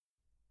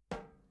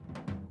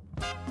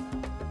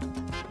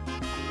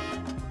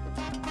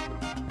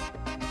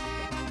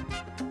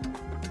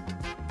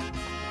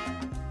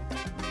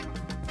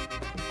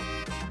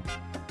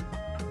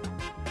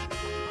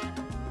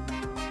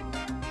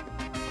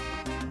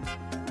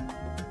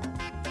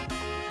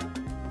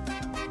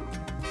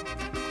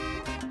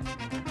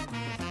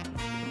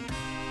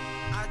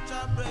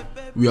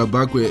We are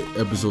back with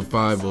episode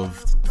 5 of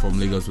From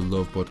Lagos with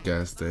Love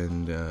podcast,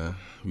 and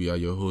we are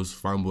your hosts,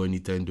 Fanboy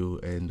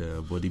Nintendo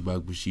and Body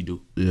Bag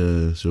Bushido.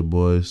 Yeah, it's your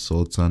boy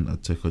Sultan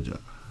Atekoja.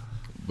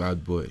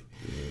 Bad boy.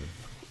 Yeah.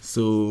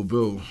 So,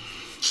 bro,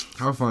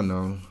 how far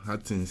now? How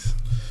things?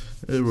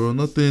 Hey, bro,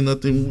 nothing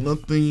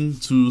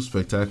too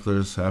spectacular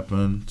has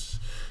happened.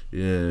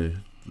 Yeah,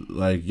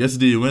 like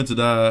yesterday, you went to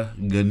that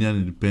Ghanaian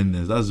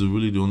independence. That's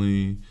really the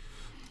only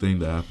thing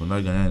that happened.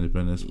 That Ghanaian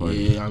independence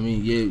party.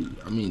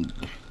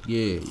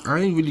 Yeah, I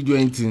ain't really do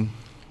anything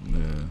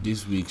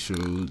this week. So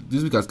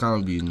this week has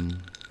kind of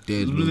been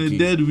dead. It's been a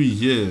dead week.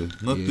 Yeah,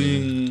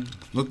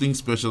 nothing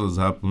special has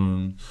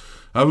happened.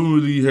 I haven't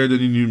really heard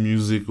any new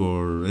music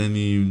or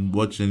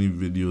watched any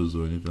videos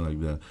or anything like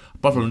that.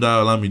 Apart from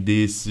that,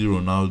 Olamide, C.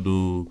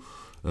 Ronaldo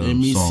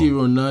song. C.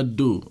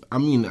 Ronaldo. I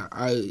mean,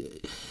 I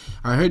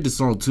heard the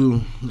song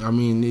too. I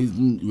mean,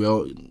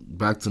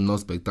 back to Not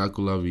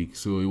Spectacular week,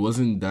 so it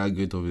wasn't that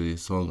great of a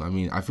song. I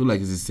mean, I feel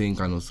like it's the same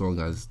kind of song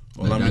as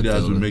Olamide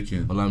has been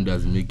making.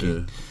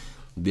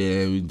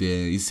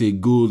 It's a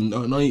goal.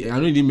 No, I know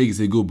he didn't make it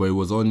a goal, but it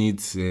was on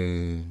it.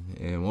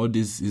 All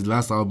this, his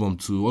last album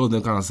too. All of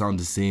them kind of sound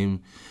the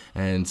same.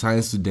 And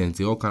Science Students,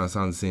 they all kind of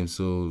sound the same.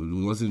 So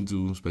it wasn't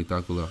too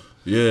spectacular.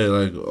 Yeah,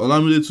 like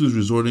Olamide 2 is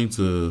resorting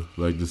to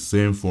like the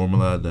same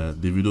formula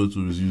that Davido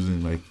 2 is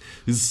using. Like,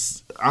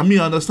 I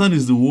understand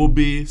it's the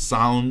Wobe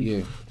sound,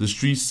 the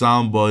street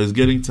sound, but it's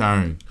getting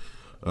tiring.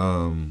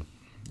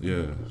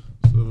 Yeah.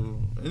 So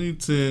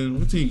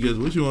what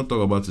you want to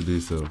talk about today,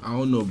 sir? I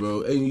don't know,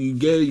 bro. And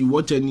you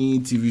watch any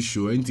TV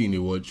show, anything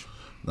you watch?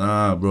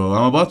 Nah, bro.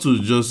 I'm about to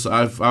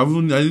I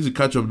need to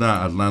catch up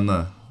now.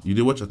 Atlanta. You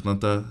did watch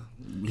Atlanta?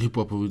 Hip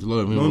hop with a lot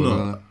of people.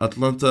 No.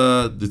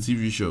 Atlanta, the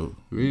TV show.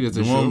 Really? That's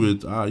the a one show?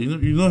 With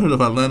you not heard of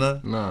Atlanta?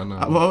 Nah.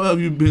 How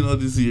have you been all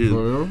these years?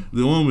 For real?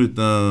 The one with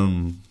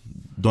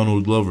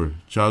Donald Glover,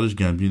 Childish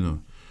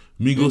Gambino.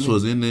 Migos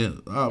was in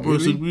it. Bro,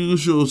 it's a Migos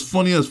show. It was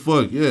funny as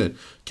fuck. Yeah,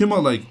 came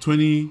out like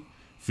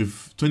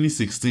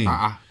 2016. And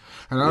I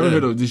haven't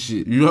heard of this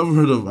shit. You haven't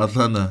heard of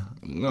Atlanta?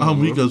 No,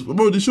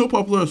 bro, the show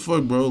popular as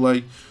fuck, bro.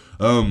 Like,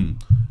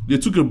 they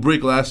took a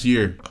break last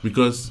year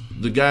because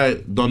the guy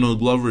Donald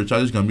Glover,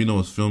 Childish Gambino,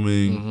 was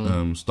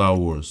filming Star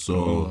Wars.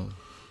 So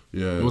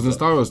yeah, it was in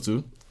Star Wars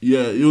too.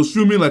 Yeah, it was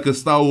filming like a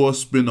Star Wars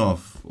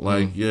spin-off.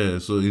 Like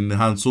so in the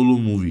Han Solo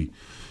movie.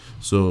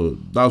 So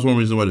that's one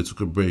reason why they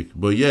took a break.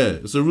 But yeah,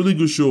 it's a really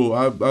good show.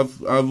 I've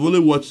only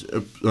watched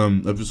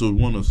episode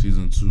 1 of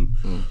season 2.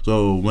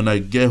 So when I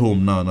get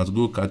home now, I have to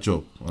go catch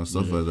up and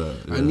stuff like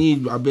that. Yeah. I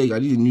need a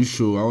new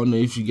show. I don't know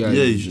if you guys.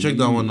 Yeah, you should check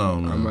that one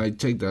out, man. I might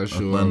check that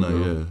show. Atlanta,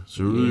 out, it's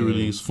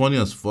really it's funny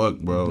as fuck,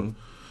 bro.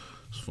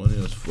 It's funny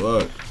as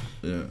fuck.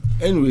 Yeah.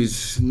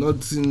 Anyways,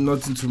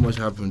 nothing too much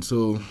happened.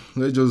 So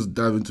let's just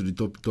dive into the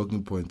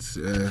talking points.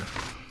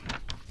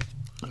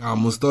 I'm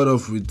gonna start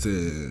off with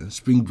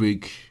Spring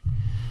Break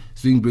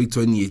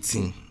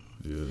 2018.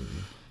 Yeah.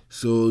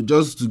 So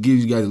just to give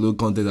you guys a little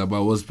context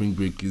about what Spring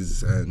Break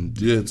is, and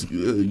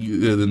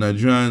the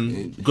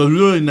Nigerian, because we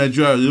know in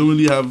Nigeria they don't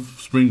really have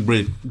Spring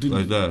Break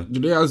like that.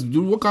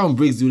 What kind of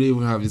breaks do they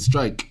even have? It's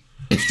strike.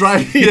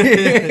 Strike.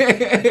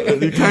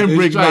 You can't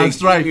break man.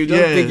 Strike. You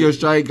just take your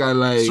strike and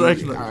like strike.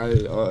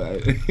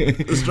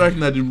 Strike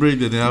not the break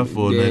that they have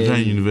for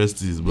Nigerian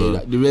universities,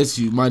 but the rest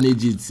you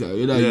manage it.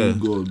 Whether you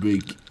go or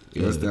break.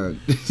 You understand?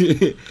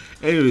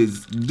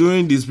 Anyways,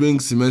 during the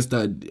spring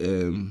semester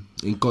in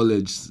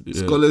college,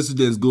 college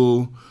students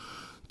go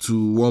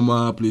to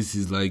warmer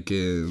places like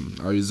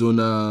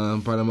Arizona,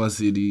 Panama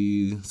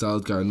City,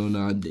 South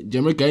Carolina,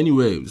 Jamaica,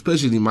 anywhere,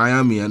 especially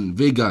Miami and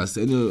Vegas,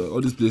 all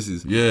these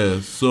places.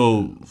 Yeah,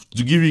 so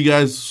to give you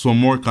guys some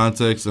more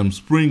context,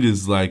 spring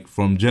is like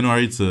from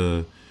January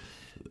to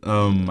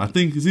I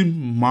think it's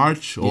in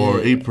March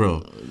or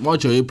April.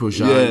 March or April,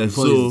 before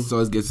it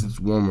starts getting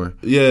warmer.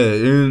 Yeah,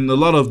 in a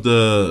lot of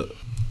the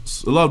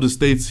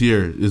states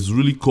here is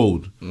really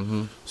cold.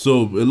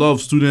 So a lot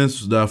of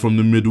students that are from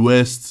the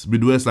Midwest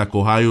like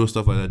Ohio,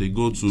 stuff like that, they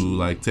go to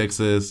like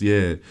Texas,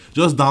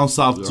 just down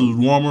south to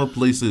warmer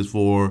places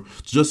to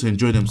just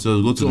enjoy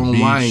themselves, go to the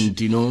unwind,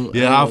 beach,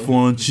 have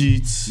fun,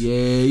 cheat.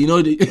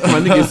 My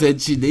nigga said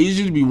cheat. They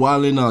usually be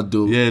wilding out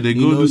though. Yeah, they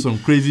go do some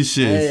crazy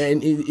shit.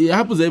 And it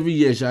happens every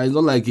year, It's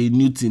not like a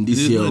new thing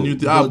this year.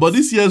 But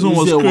this year's one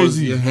was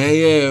crazy.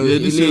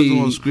 This year's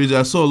one was crazy.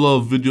 I saw a lot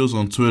of videos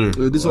on Twitter.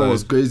 This one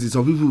was crazy.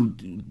 Some people,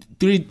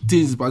 3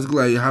 things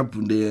particularly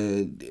happened.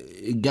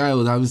 A guy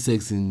was having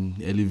sex in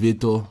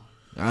elevator,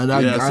 and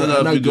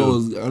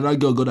that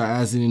girl got her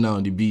ass in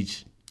on the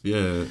beach.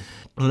 Yeah,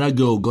 and that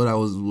girl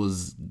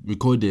was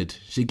recorded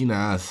shaking her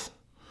ass.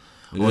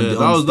 That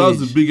was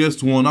the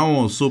biggest one. That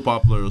one was so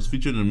popular. It was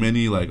featured in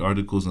many like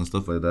articles and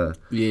stuff like that.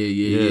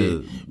 Yeah.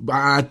 But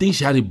I think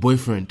she had a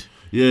boyfriend.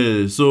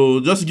 Yeah. So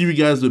just to give you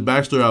guys the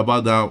backstory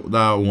about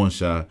that one,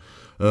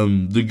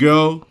 The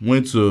girl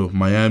went to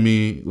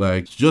Miami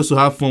like just to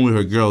have fun with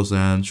her girls,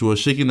 and she was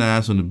shaking her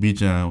ass on the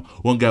beach, and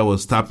one guy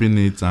was tapping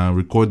it and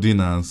recording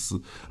and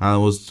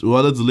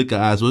wanted to lick her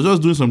ass. She was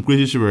just doing some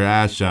crazy shit with her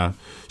ass,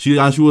 She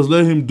was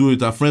letting him do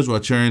it. Her friends were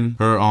cheering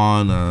her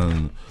on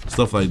and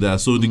stuff like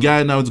that. So the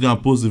guy now is gonna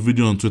post the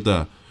video on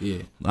Twitter.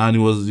 Yeah. And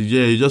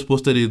he just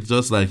posted it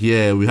just like,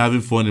 we're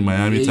having fun in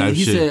Miami type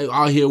shit. He said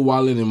out here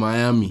wilding in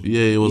Miami.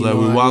 Yeah, it was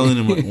we're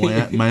wilding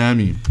in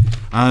Miami.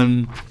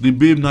 And the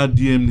babe now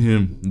DM'd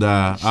him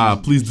that,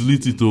 please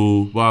delete it,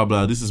 blah,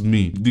 blah, this is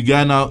me. The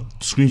guy now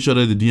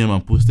screenshotted the DM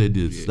and posted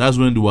this. Yeah. That's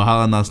when the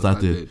Wahala now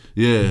started.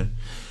 Yeah.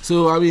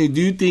 So, I mean, do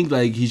you think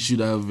like he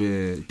should have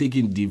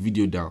taken the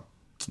video down?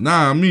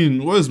 Nah, I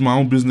mean, what is my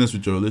own business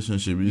with your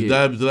relationship? Did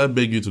I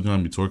beg you to come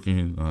and be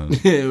twerking?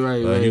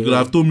 Right. You could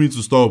have told me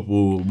to stop,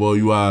 but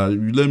you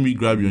let me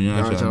grab your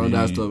yansh and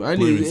that stuff.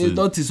 And it's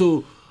not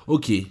so.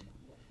 Okay.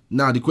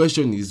 Now the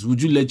question is,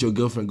 would you let your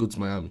girlfriend go to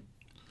Miami?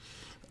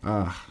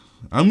 I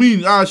mean,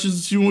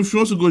 she wants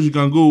to go, she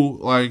can go.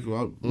 Like,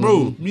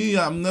 bro, me,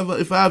 I'm never.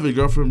 If I have a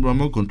girlfriend, bro, I'm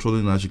not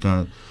controlling her. She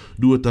can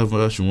do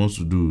whatever she wants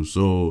to do.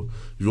 So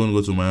if you want to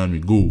go to Miami,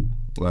 go.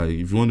 Like,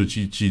 if you want to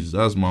cheat.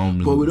 That's my own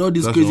business. But with all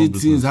these crazy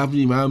things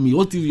happening in Miami,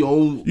 what is your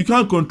own... You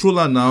can't control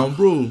her now,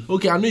 bro.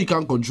 Okay, I know you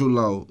can't control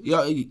her.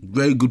 Yeah,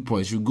 very good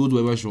point. She'll go to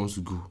wherever she wants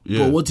to go. Yeah.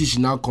 But what if she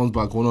now comes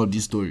back one of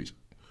these stories?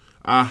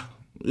 Then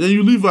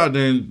you leave her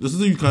then. There's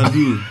nothing you can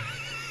do.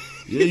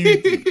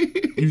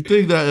 You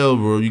take that L,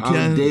 bro. You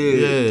can't...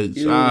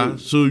 Yeah.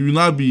 So you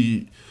not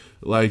be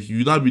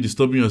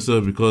disturbing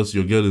yourself because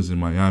your girl is in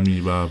Miami,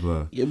 blah,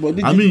 blah. Yeah, but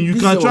you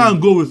can try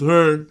and go with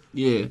her.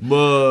 Yeah.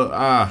 But,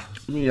 I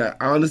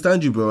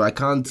understand you, bro. I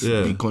can't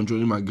be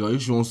controlling my girl.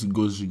 If she wants to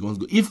go, she wants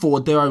to go. If for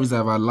whatever reason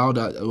I've allowed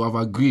her, I've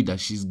agreed that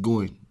she's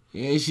going.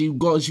 Yeah, she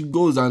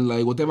goes and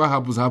like whatever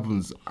happens. I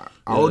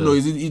don't know.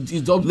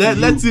 It's up to you.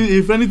 Let's see.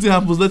 If anything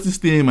happens, let it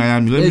stay in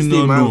Miami. Let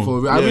me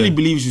know. I really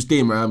believe you should stay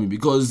in Miami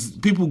because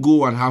people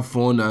go and have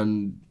fun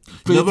and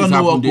never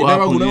know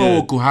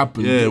what could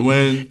happen. Yeah,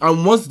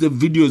 and once the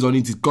video is on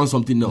it becomes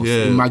something else.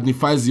 Yeah. It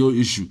magnifies your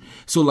issue.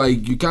 So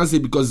like you can't say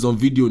because it's on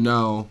video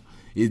now.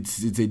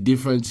 It's a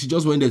different. She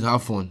just went there to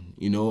have fun,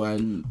 and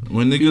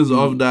when niggas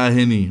off that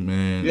Henny,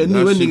 man. Yeah,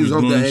 when niggas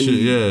off that Henny.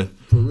 Yeah,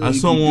 I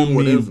saw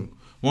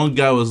one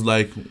guy was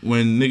like,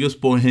 when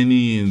niggas pour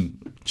Henny in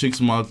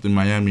chicks' mouth in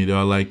Miami, they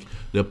are like,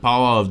 the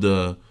power of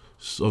the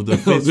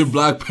the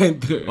Black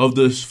Panther of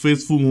the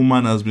faithful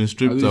woman has been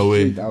stripped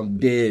away. I'm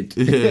dead.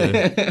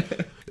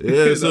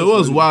 Yeah, so it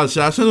was wild.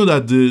 I should know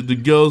that the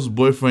girl's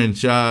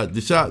boyfriend,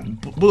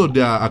 both of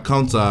their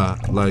accounts are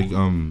like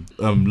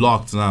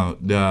locked now.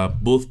 They are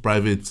both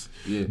private.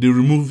 Yeah. They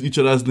removed each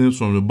other's names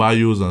from the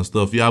bios and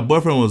stuff. Yeah, her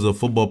boyfriend was a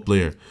football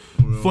player.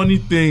 Funny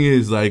thing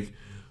is, like,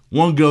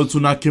 one girl too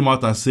now came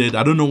out and said,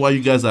 I don't know why you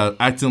guys are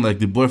acting like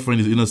the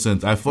boyfriend is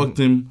innocent. I fucked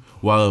him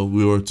while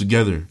we were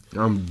together.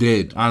 I'm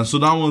dead. And so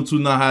that one too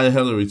now had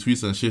hella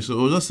retweets and shit. So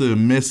it was just a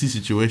messy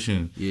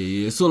situation.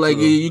 Yeah. So like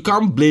you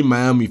can't blame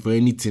Miami for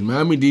anything.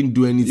 Miami didn't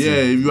do anything.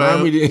 Yeah,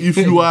 if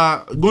you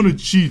are going to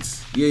cheat.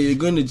 Yeah, you're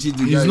going to cheat.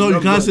 You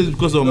can't say it's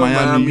because of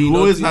Miami. You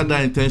always had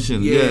that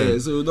intention. Yeah.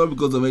 So not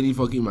because of any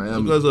fucking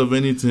Miami. Because of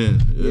anything.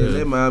 Yeah,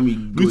 let Miami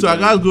go. I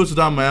gotta go to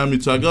that Miami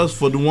too. I guess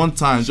for the one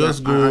time,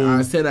 just go.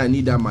 I said I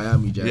need that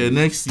Miami. Yeah,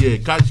 next year.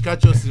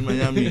 Catch us in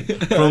Miami.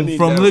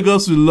 From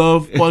Lagos we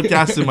Love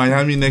podcast in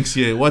Miami next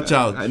year. Watch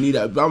out. I need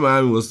that. That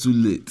Miami was too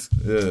late.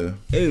 Yeah.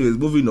 Anyways,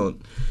 moving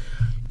on.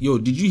 Yo,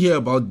 did you hear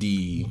about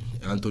the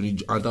Anthony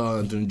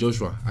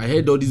Joshua? I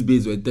heard all these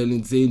babes were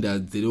saying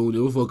that they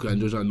don't fuck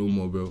Anthony Joshua no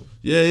more, bro.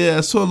 Yeah.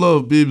 I saw a lot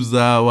of babes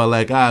that were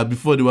like,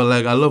 before they were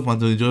like, I love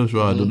Anthony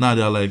Joshua. Now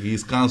they're like,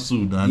 he's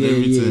cancelled and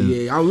everything.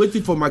 Yeah. I'm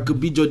waiting for Michael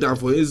B. Jordan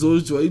for his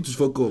own to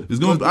fuck up. He's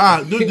going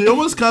they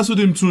almost cancelled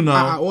him too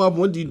now.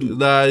 What did he do?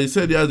 He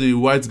said he has a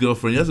white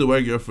girlfriend. He has a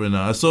white girlfriend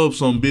now. I saw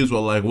some babes were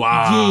like,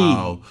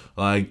 wow.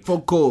 Like,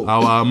 fuck up.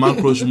 Our man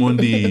crush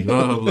Monday.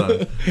 Blah, blah,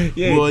 blah.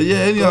 Yeah. But yeah,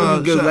 anyhow.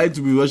 Girls like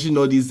to be rushing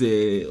all these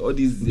they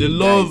guys.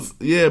 love,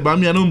 but I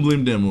mean, I don't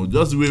blame them.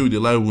 Just the way they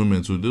like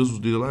women too.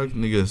 They like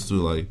niggas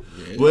too. Like,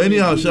 but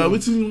anyhow,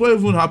 what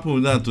even happened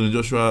with that Anthony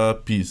Joshua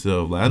piece?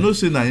 Like, I know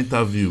saying that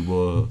interview,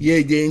 but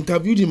they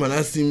interviewed him and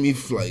asked him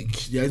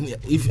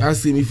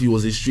if he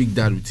was a strict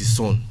dad with his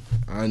son,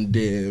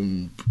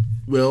 and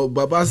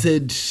Baba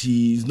said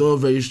he's not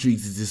very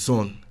strict with his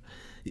son.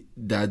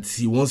 That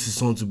he wants his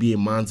son to be a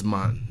man's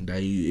man, that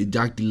he a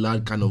Jack the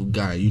Lad kind of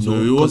guy,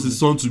 So he wants his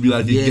son to be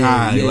like a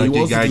guy, like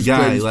a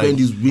guy, spread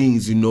his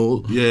wings,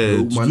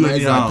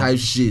 humanizer type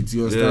shit.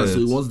 You understand? So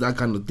he wants that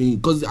kind of thing.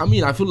 Because I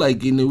mean, I feel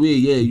like in a way,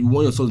 you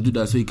want your son to do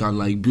that so he can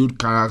like build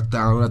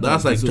character. And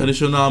that's like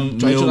traditional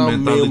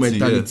male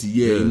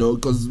mentality.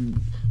 Because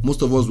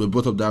most of us were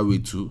brought up that way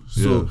too.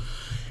 So,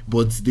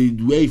 but the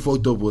way he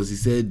fucked up was he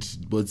said,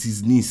 but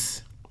his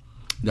niece,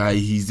 that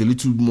he's a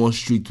little more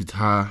strict with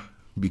her.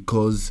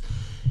 Because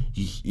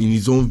in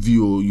his own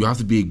view, you have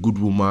to be a good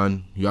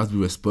woman, you have to be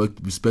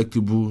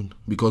respectable,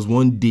 because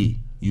one day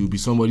you'll be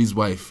somebody's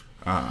wife,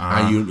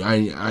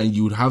 and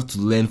you would have to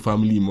learn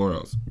family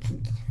morals.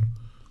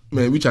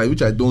 man, which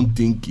I don't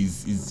think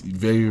is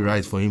very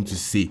right for him to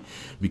say,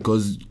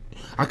 because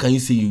how can you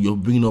say you're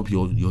bringing up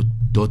your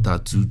daughter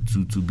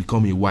to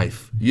become a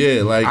wife?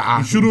 Yeah, like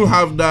you shouldn't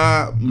have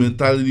that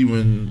mentality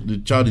when the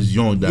child is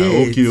young. That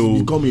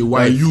become a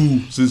wife. Like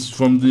you, since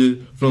from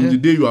the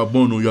day you are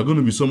born, you are going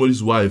to be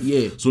somebody's wife.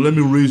 Yeah. So let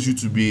me raise you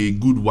to be a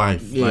good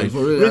wife. Yeah, like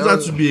raise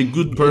her to be a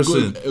good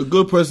person, a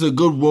good person, a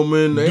good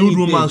woman,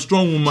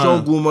 strong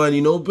woman.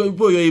 You know,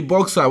 people, you're a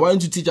boxer. Why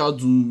don't you teach her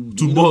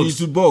to box?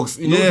 To box.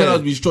 You know, tell her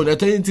to be strong. There are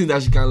 10 things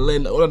that she can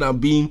learn other than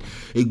being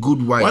a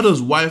good wife. Why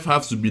does wife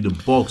have to be the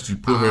box you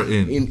put her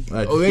in?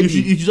 Like, already,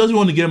 if she doesn't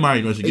want to get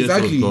married when she gets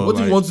older, what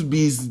you want to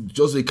be is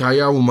just a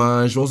career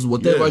woman. She wants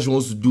whatever she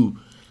wants to do.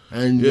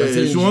 And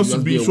she wants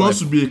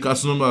to be a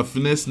Casanova,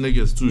 finesse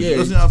niggas too. She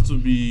doesn't have to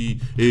be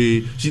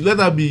she let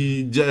her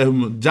be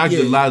Jack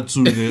the Lad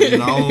too.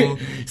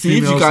 See,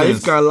 if you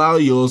can allow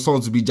your son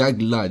to be Jack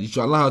the Lad, you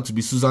should allow her to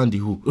be Susan the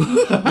Who.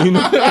 You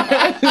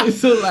know,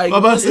 so like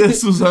Baba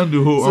says Susan the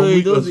Who. So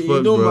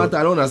it don't matter.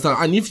 I don't understand.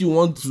 And if you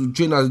want to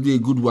train her to be a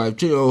good wife,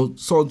 train your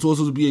son to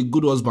also be a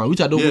good husband, which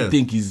I don't even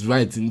think is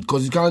right,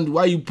 because you can't.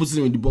 Why are you putting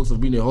him in the box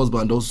of being a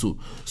husband also?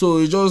 So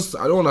it just,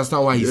 I don't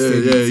understand why he said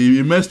it.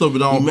 He messed up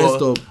with that one. He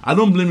messed up. I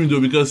don't blame him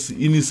though, because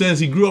in a sense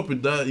he grew up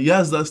with that. He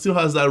still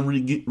has that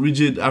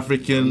rigid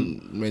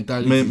African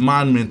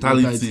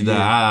mentality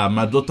that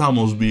my daughter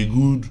must be a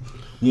good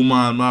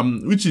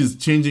woman, which is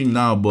changing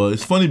now. But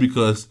it's funny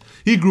because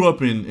he grew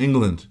up in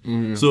England,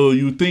 so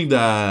you think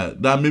that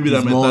maybe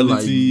that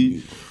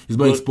mentality is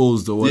more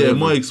exposed or whatever. Yeah,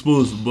 more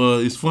exposed.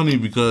 But it's funny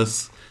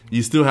because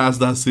he still has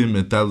that same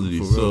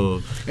mentality.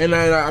 So, and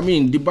I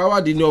mean, the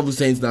Baba didn't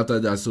obviously say anything after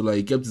that, so like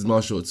he kept his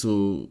mouth shut.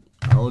 So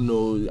I don't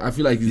know. I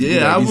feel like he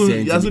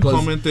hasn't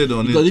commented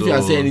on it. Because if he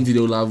had said anything, they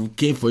would have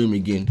came for him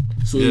again.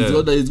 So it's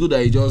good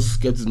that he just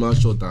kept his mouth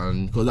shut,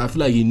 and because I feel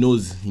like he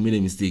knows he made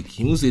a mistake.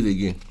 He won't say it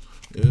again.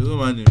 Yeah,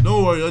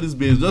 don't worry, all these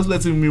babes. Just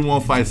let him win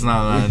one fight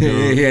now.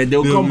 And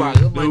they'll come back.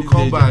 They'll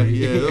come back.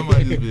 Yeah, don't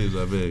mind these babes,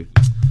 I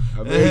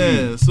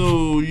beg.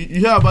 So you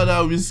hear about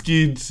that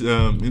Wizkid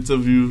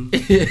interview?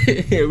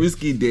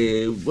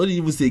 Wizkid, what did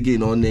you even say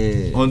again on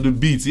the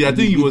beat? Yeah, I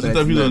think he was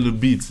interviewed on the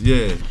beat.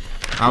 Yeah.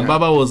 And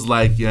Baba was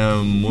like,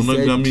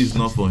 monogamy is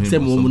not for him.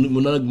 Said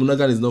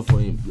monogamy is not for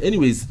him.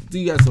 Anyways, do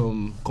you get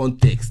some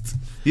context?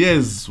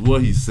 Here's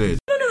what he said.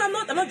 No,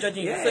 I'm not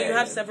judging you. So you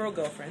have several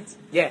girlfriends?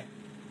 Yeah.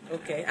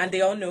 Okay, and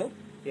they all know?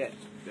 Yeah,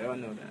 they all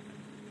know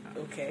that.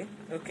 Okay.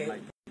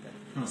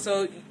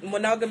 So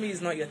monogamy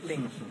is not your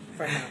thing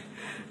for now?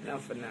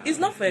 Not for now. It's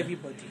not for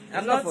everybody.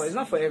 It's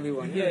not for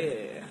everyone. Mm-hmm.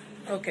 Yeah.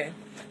 Okay.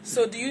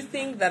 So do you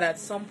think that at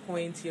some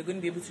point you're going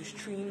to be able to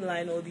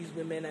streamline all these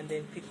women and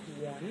then pick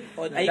one?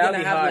 Or are you going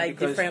to have like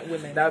different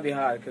women? That'll be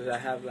hard because I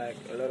have like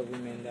a lot of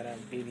women that are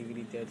really,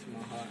 really dear to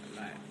my heart.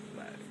 Like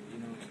you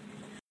know.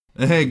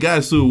 Hey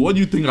guys, so what do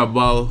you think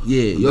about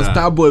your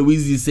star boy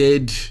Weezy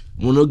said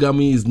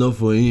monogamy is not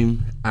for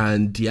him,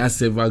 and he has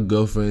several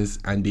girlfriends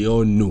and they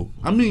all know.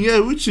 I mean,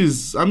 to each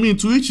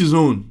his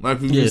own. Like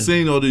we've been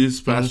saying all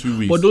these past few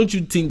weeks. But don't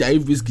you think that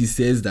if Wizkid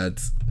says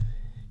that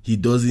he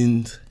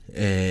doesn't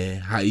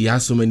he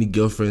has so many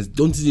girlfriends,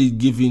 don't they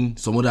giving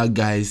some other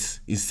guys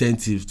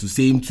incentives to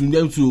say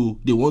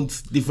they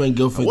want different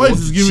girlfriends? Why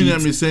is he giving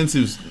them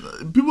incentives?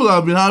 People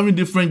have been having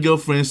different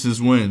girlfriends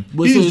since when?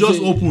 But he's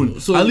just open.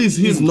 So at least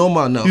he's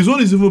normal now. His own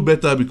is even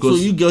better because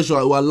so you girls should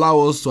allow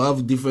us to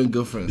have different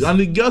girlfriends. And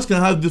the girls can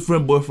have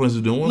different boyfriends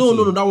if they want to.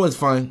 No, that one's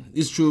fine.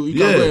 It's true.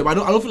 I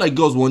don't feel like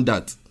girls want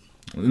that.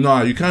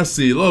 Nah, you can't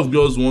say. A lot of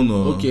girls want to.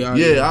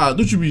 Okay.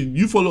 Don't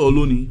you follow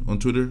Oloni on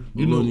Twitter?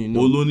 You know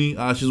Oloni.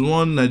 She's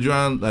one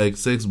Nigerian like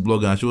sex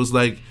blogger. And she was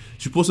like,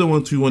 she posted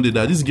one tweet one day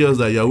that these girls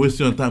that you're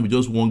wasting your time with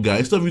just one guy.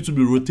 Instead of you to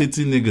be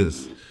rotating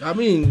niggas. I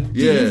mean,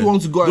 if you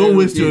want to go, don't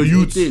waste your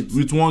youth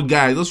with one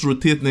guy. Just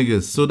rotate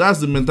niggas. So that's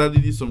the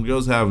mentality some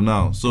girls have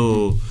now.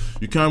 So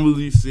you can't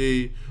really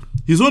say.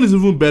 His own is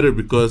even better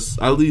because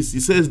at least he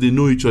says they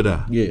know each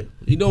other. Yeah,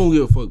 he don't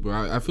give a fuck,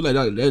 bro. I feel like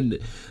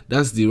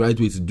that's the right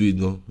way to do it,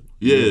 no?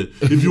 Yeah,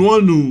 if you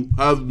want to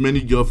have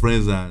many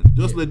girlfriends and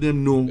just let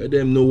them know. Let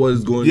them know what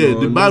is going on. Yeah,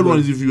 the bad one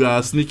is if you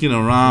are sneaking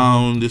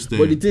around this thing.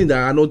 But the thing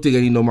that I don't think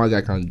any normal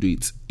guy can do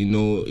it. You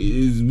know,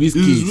 it's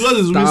Wizkid.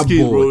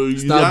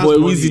 Starboy,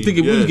 Wizzy. Think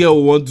if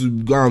girl want to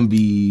go and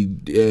be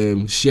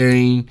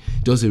sharing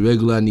just a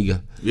regular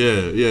nigga.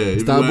 Yeah.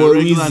 Starboy,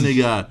 regular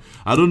nigga.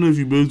 I don't know if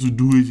you'll be able to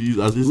do it.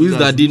 Wizzy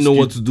that didn't know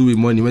what to do with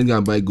money when he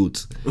can buy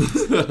goats.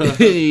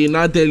 You're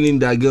not telling him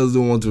that girls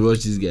don't want to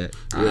rush this guy.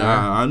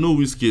 Yeah, I know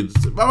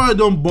Wizkid. Baba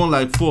don't born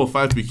like 4 or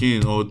 5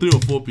 Pekin or 3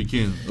 or 4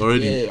 Pekin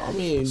already. Yeah, I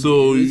mean.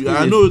 So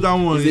I know that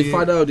one. He's the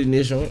father of the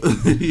nation.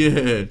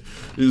 Yeah,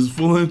 he's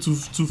following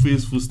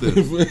Two-Face footsteps.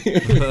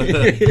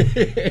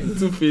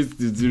 Two-Face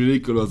is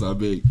ridiculous, I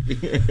beg.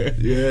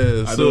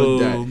 Yeah,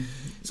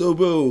 So,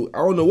 bro, I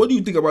don't know. What do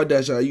you think about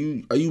that? Are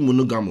you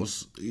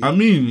monogamous? I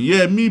mean,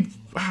 yeah, me,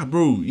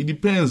 bro. It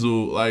depends.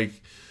 Though, like,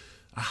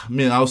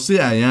 Man, I'll say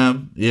I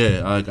am.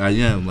 Yeah, like I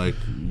am. Like,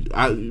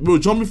 bro,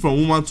 jumping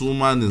from woman to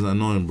woman is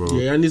annoying, bro.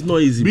 Yeah, and it's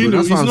not easy. Bro.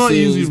 That's it's not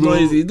easy, bro.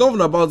 Not easy. It's not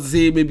even about to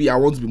say maybe I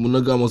want to be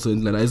monogamous or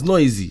something like that. It's not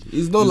easy.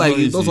 It's not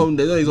something.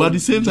 But at the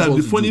same time,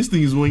 the funniest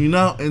thing is when you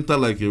now enter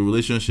like a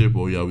relationship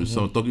or you're with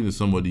talking to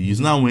somebody, it's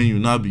now when you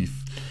now be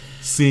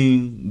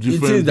seeing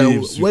different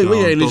babes. When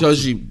you're in a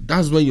relationship,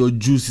 that's when your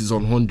juice is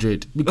on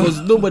 100 because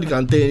nobody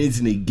can tell you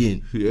anything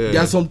again. Yeah.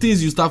 There are some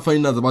things you start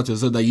finding out about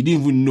yourself that you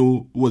didn't even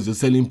know was your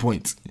selling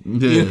point.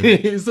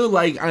 Yeah. So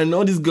like, and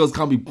all these girls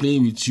can't be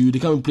playing with you. They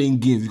can't be playing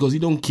games because you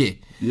don't care.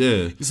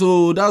 Yeah.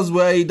 So that's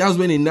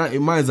when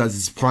it minds at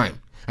its prime.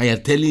 And you're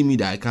telling me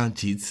that I can't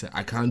cheat,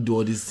 I can't do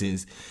all these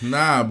things.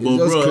 Nah, but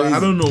bro, crazy.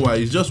 I don't know why.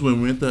 It's just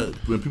when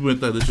people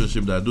enter a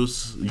relationship that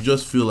you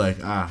just feel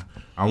like I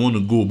want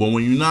to go. But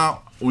when you're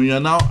now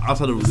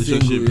outside of a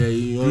relationship,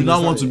 you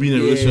now want to be in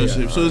a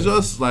relationship. So it's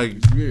just like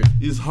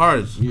it's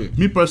hard. Yeah.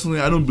 Me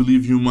personally, I don't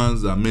believe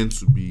humans are meant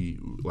to be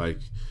like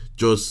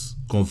just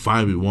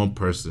confined with one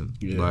person.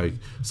 Yeah. Like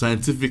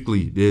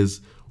scientifically,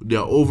 there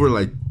are over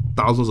like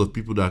thousands of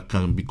people that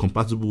can be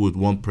compatible with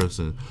one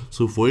person.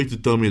 So for you to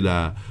tell me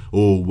that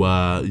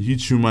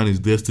each human is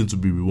destined to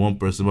be with one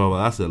person,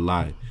 that's a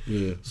lie.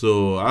 Yeah.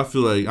 So I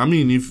feel like, I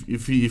mean,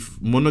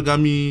 if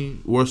monogamy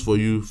works for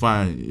you,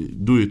 fine,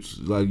 do it.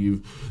 Like,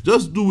 you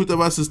just do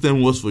whatever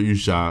system works for you,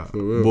 Sha.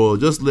 But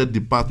just let the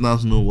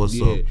partners know what's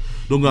up.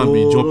 Don't go and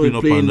be jumping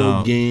up and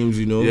down. Games,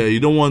 you know. Yeah, you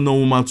don't want no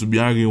woman to be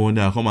arguing one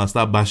day and come and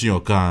start bashing your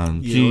car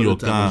and killing your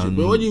car.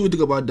 But what do you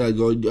think about that,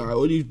 girl?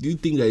 Do you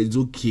think that it's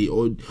okay,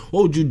 or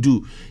what would you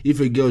do if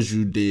a girl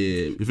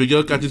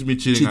catches me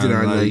cheating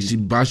and like she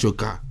bash your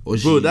car?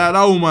 Bro, that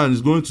woman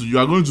is you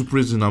are going to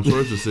prison. I'm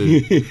sorry to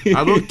say.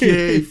 I don't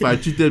care if I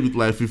cheated with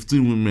like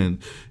 15 women.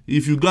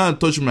 If you go and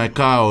touch my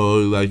car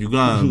or like you go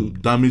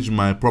and damage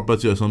my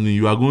property or something,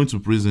 you are going to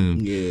prison.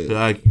 Yeah.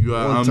 Like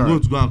I'm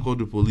going to go and call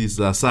the police.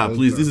 Sir,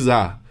 please, this is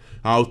her.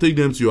 I'll take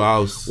them to your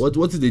house. What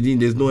is the thing?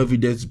 There's no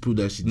evidence to prove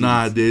that she did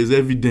it. There is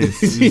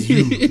evidence. It's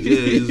you.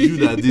 Yeah, it's you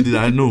that did it.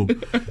 I know.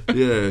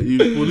 Yeah,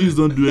 if police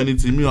don't do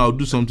anything, me, I'll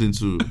do something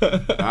too.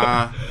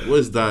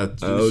 What's that?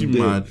 Is she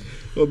mad?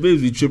 Oh,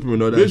 babes be tripping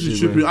and all that shit,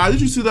 tripping.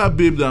 Did you see that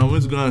babe that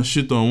went to go and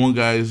shit on one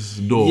guy's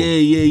door?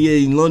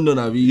 Yeah, in London,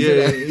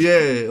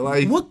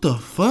 like what the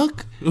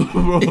fuck?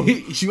 Bro.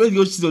 She went to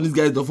go shit on this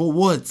guy's door for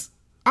what?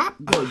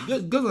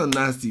 God, girls are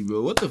nasty,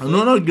 bro. What the fuck?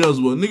 No, not girls,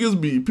 but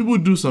people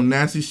do some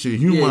nasty shit.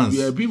 Humans.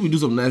 Yeah, people do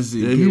some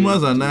nasty shit. Yeah,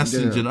 humans are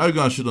nasty in general. I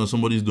gonna shit on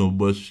somebody's door,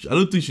 but I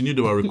don't think she knew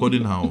they were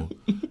recording her.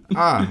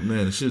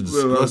 Man, shit's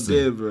disgusting.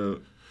 Bro, I'm dead, bro.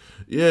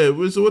 Yeah,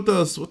 so what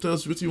else? What do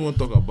you want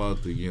to talk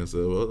about again,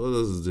 sir? What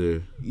else is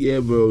there? Yeah,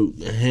 bro.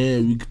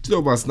 We could talk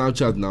about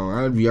Snapchat now.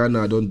 And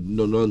Rihanna, don't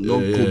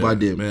go bad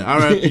them. Man,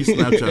 R.I.P.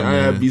 Snapchat,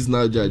 man. R.I.P.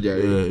 Snapchat,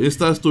 yeah.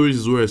 Insta stories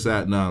is where it's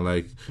at now.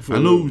 Like, I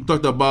know we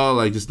talked about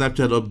like the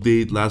Snapchat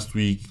update last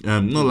week.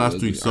 Not last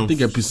week. I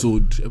think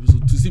episode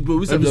 2. See, bro,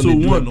 we said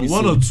episode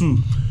 1 or 2.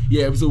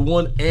 Yeah, episode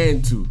 1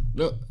 and 2.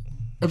 No.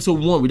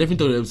 Episode 1, we definitely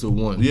talked about episode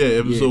 1. Yeah,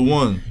 episode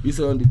 1. We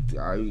said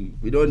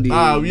we don't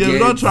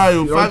try.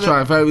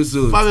 5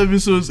 episodes. 5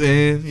 episodes,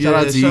 and shout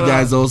out to you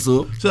guys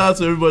also. Shout out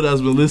to everybody that's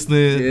been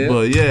listening. Yeah.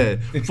 But yeah,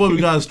 before we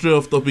got straight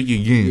off topic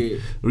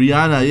again,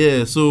 Rihanna.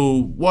 Yeah.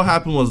 So what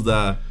happened was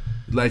that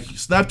like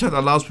Snapchat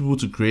allows people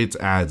to create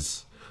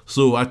ads.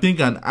 So I think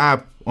an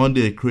app on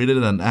there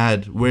created an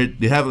ad where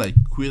they have like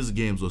quiz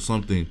games or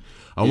something.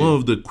 And one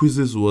of the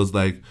quizzes was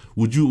like,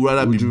 would you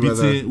rather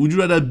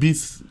beat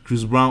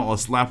Chris Brown or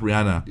slap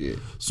Rihanna? Yeah.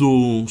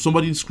 So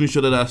somebody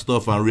screenshotted that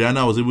stuff and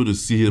Rihanna was able to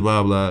see it,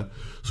 blah, blah.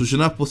 So she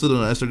now posted on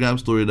her Instagram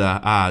story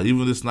that,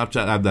 even the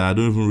Snapchat app that I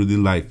don't even really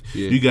like.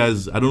 Yeah. You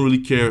guys, I don't really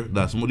care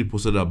that somebody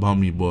posted about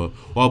me, but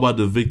what about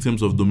the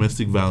victims of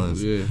domestic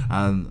violence? Yeah.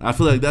 And I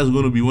feel like that's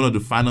going to be one of the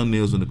final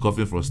nails in the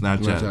coffin for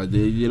Snapchat.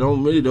 They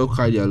don't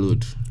carry their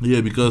load.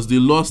 Yeah, because they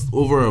lost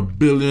over $1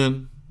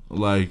 billion,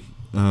 like,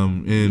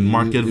 in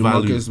market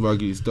value.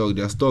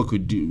 Their stock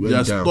went down.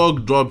 Their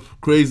stock dropped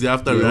crazy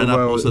after Rihanna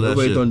posted that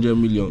shit. 800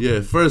 million. Yeah,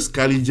 first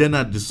Kylie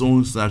Jenner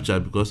disowned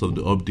Snapchat because of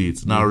the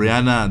updates. Now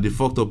Rihanna, they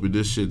fucked up with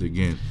this shit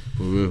again.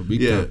 For real,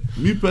 big time.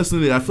 Me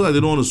personally, I feel like they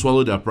don't want to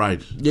swallow their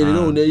pride. Yeah, they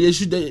don't. They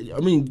should.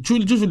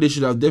 Truthfully, they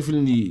should have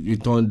definitely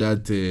returned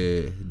that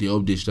the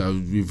update. Should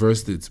have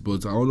reversed it,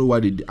 but I don't know why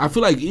they did. I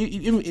feel like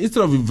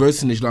instead of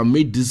reversing, they should have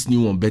made this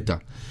new one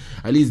better.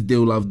 At least they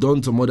will have done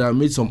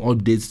made some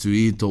updates to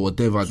it or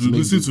whatever. To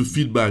listen to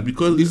feedback,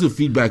 because listen to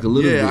feedback a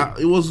little bit. Yeah,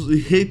 it was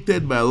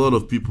hated by a lot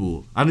of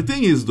people. And the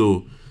thing is,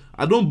 though,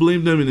 I don't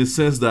blame them in the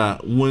sense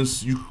that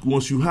once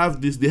you have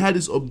this, they had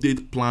this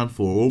update planned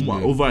for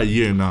over a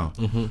year now.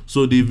 Mm-hmm.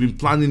 So they've been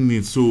planning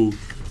it. So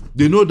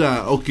they know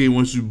that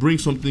once you bring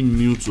something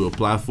new to a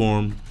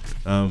platform,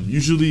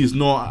 usually it's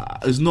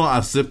not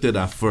accepted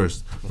at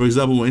first. For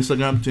example, when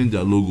Instagram changed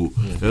their logo,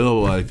 they're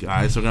like,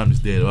 Instagram is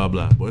dead, blah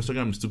blah. But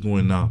Instagram is still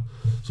going now.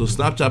 So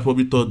Snapchat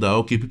probably thought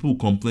that people will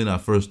complain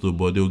at first though,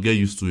 but they'll get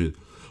used to it.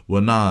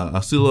 But now I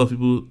see a lot of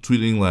people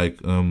tweeting like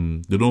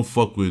they don't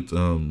fuck with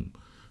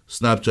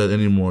Snapchat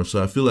anymore.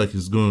 So I feel like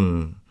it's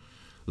gonna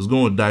It's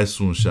going to die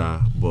soon,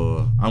 Sha.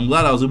 But I'm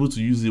glad I was able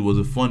to use it. It was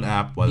a fun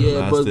app while it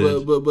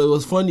lasted. But it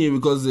was funny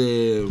because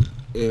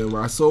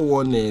I saw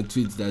one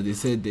tweet that they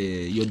said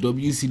your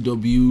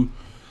WCW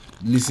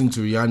listened to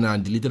Rihanna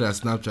and deleted her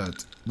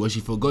Snapchat, but she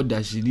forgot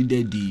that she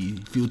needed the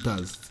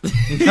filters.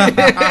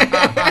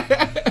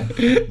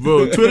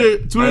 Bro,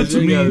 Twitter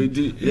to me.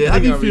 How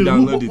do you feel?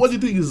 What do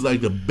you think is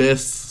like the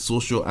best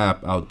social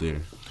app out there?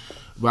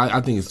 But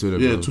I think it's Twitter.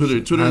 Yeah,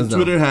 bro.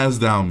 Twitter hands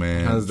down,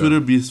 man. Twitter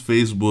beats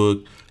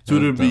Facebook.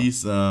 Twitter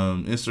beats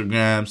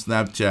Instagram,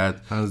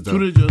 Snapchat. Hands down.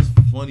 Twitter just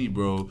funny,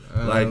 bro.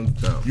 Like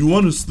you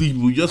want to sleep,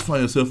 you just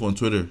find yourself on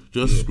Twitter,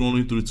 just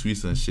scrolling through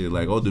tweets and shit,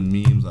 like all the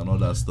memes and all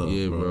that stuff.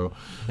 Yeah, bro.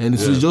 And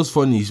it's just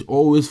funny. It's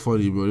always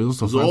funny, bro.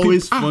 It's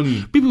always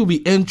funny. People will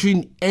be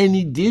entering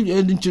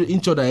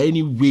each other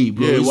any way,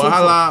 bro. Yeah,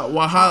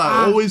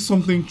 wahala. Always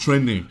something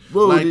trending,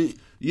 bro. Like,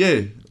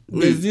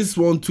 there's this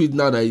one tweet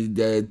now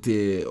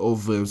that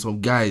of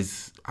some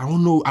guys. I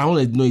don't know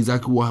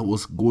exactly what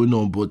was going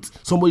on, but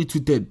somebody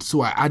tweeted.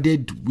 So I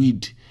added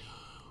weed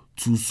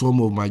to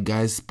some of my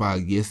guys'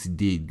 spag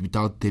yesterday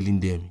without telling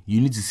them. You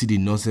need to see the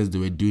nonsense they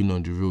were doing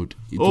on the road.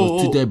 It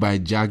was tweeted by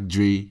Jack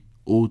Dre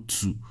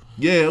 02.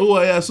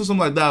 Yeah, so something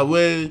like that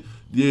where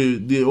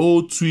the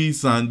old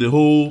tweets and the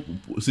whole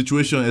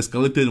situation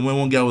escalated when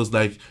one guy was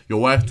like, your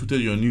wife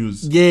tweeted your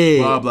news. Yeah.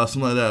 Blah, blah,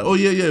 something like that. Oh,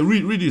 yeah.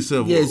 Read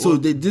yourself. Yeah,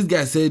 this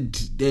guy said,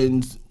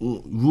 then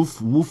Wolf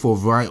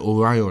of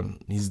Orion,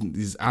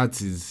 his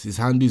artist, his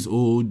handle is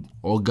old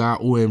Oga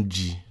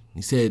OMG.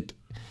 He said,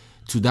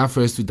 to that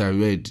first tweet I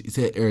read, he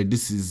said,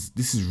 this is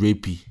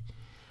rapey.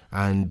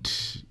 And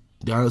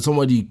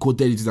somebody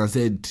quoted it and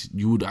said,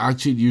 you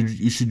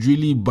should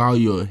really bow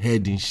your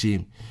head in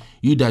shame.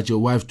 You that your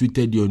wife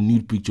tweeted your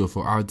nude picture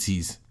for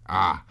RTs.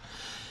 I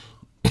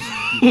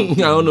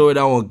don't know where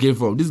that one came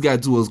from. This guy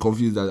too was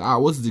confused that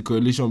what's the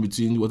correlation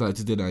between what I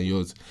tweeted and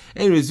yours?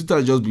 Anyways,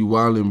 Twitter just be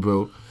wilding,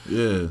 bro.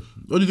 Yeah.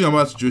 What do you think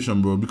about the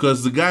situation, bro?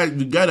 Because the guy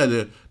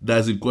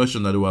that's in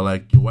question that they were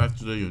like, your wife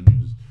tweeted your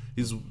news.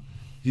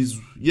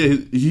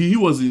 He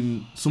was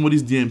in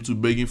somebody's DM too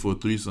begging for a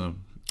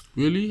threesome.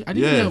 Really? I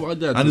didn't know about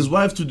that. And his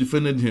wife too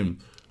defended him.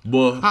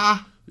 But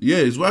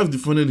his wife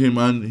defended him,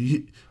 and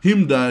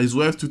his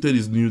wife tweeted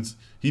his nudes,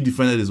 he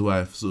defended his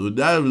wife. So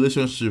that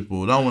relationship, that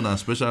one a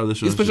special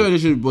relationship. It's special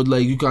relationship, but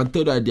like you can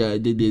tell that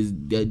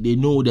they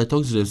know they're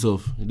talking to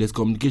themselves. There's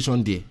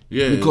communication there.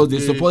 Yeah. Because they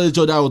support each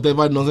other,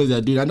 whatever nonsense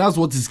they're doing, and that's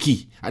what is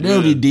key. At the end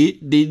of the day,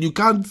 you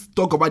can't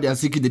talk about their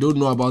secret they don't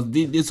know about.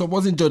 They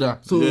support each other.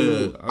 So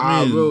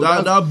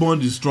that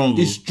bond is strong.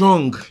 It's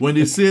strong. When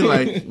they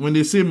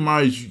say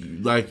marriage,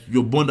 like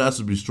your bond has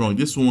to be strong.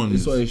 This one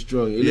is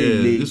strong.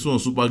 This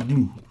one's super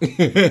glue.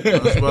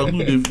 Super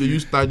glue. They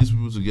used to tie these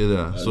people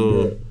together.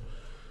 So.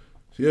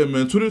 Yeah,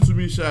 man. Twitter to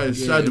me, Sha,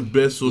 is the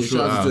best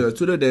social app.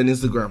 Twitter then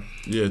Instagram.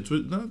 Yeah,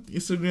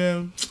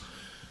 Instagram.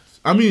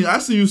 I mean, I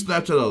still use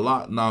Snapchat a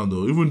lot now,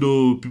 though. Even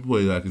though people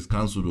are like it's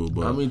cancelled, though.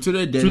 But I mean,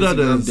 Twitter then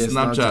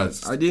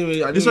Snapchat.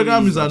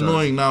 Instagram is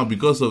annoying now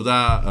because of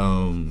that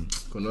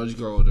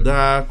chronological order.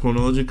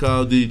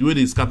 The way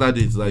they scattered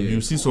it. Like you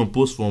see some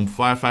posts from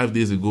 5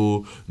 days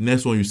ago.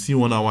 Next one you see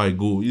 1 hour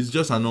ago. It's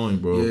just annoying,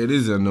 bro. Yeah, it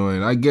is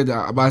annoying. I get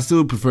that, but I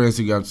still prefer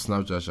Instagram to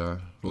Snapchat, Sha.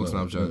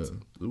 Snapchat.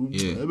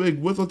 Yeah.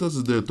 What else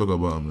is there to talk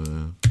about,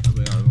 man? I don't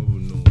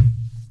even know.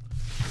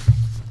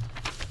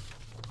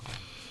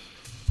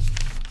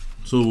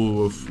 So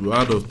we're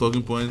out of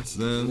talking points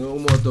then? No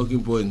more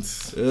talking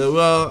points.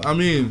 Well, I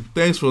mean,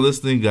 thanks for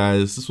listening,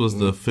 guys. This was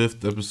the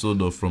 5th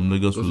episode of From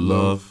Lagos with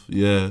Love.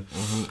 Yeah.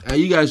 Mm-hmm. And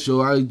you guys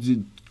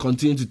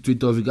continue to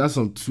tweet us. We got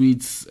some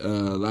tweets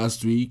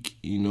last week,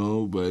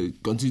 but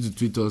continue to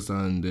tweet us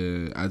and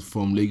at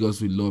From Lagos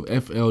with Love,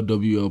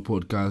 FLWL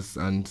podcast,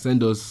 and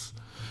send us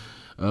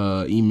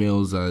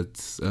emails at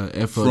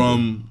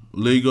from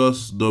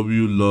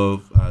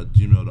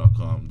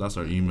lagoswlove@gmail.com. That's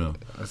our email.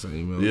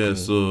 Yeah, okay.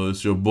 So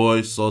it's your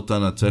boy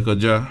Sultan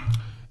Atekaja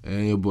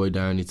and your boy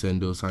Darren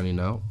Nintendo signing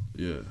out.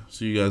 Yeah,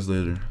 see you guys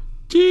later.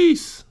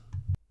 Peace.